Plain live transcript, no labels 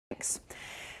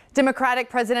Democratic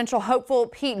presidential hopeful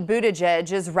Pete Buttigieg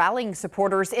is rallying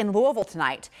supporters in Louisville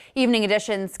tonight. Evening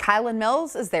Edition's Kylan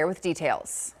Mills is there with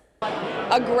details.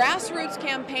 A grassroots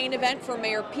campaign event for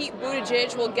Mayor Pete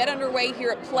Buttigieg will get underway here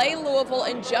at Play Louisville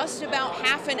in just about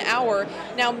half an hour.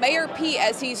 Now, Mayor Pete,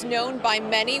 as he's known by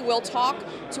many, will talk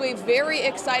to a very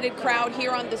excited crowd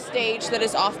here on the stage that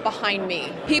is off behind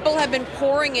me. People have been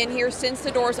pouring in here since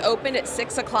the doors opened at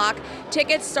 6 o'clock.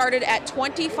 Tickets started at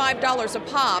 $25 a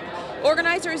pop.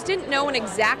 Organizers didn't know an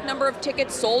exact number of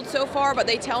tickets sold so far, but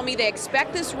they tell me they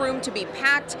expect this room to be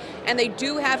packed, and they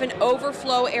do have an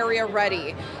overflow area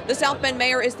ready. The South Bend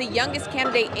mayor is the youngest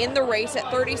candidate in the race at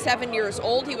 37 years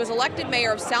old. He was elected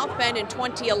mayor of South Bend in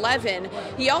 2011.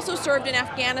 He also served in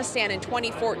Afghanistan in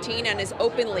 2014 and is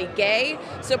openly gay.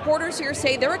 Supporters here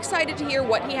say they're excited to hear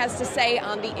what he has to say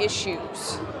on the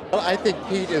issues. Well, I think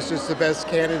Pete is just the best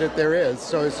candidate there is.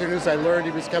 So as soon as I learned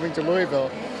he was coming to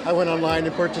Louisville, I went online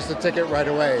and purchased a ticket right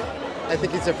away. I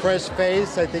think he's a fresh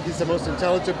face. I think he's the most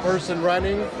intelligent person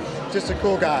running. Just a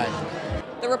cool guy.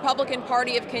 The Republican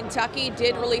Party of Kentucky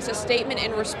did release a statement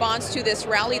in response to this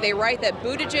rally. They write that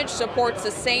Buttigieg supports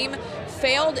the same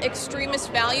failed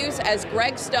extremist values as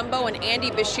Greg Stumbo and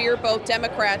Andy Beshear, both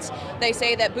Democrats. They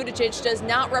say that Buttigieg does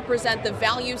not represent the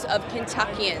values of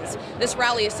Kentuckians. This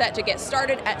rally is set to get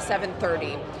started at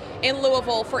 7:30. In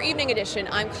Louisville, for Evening Edition,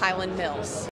 I'm Kylan Mills.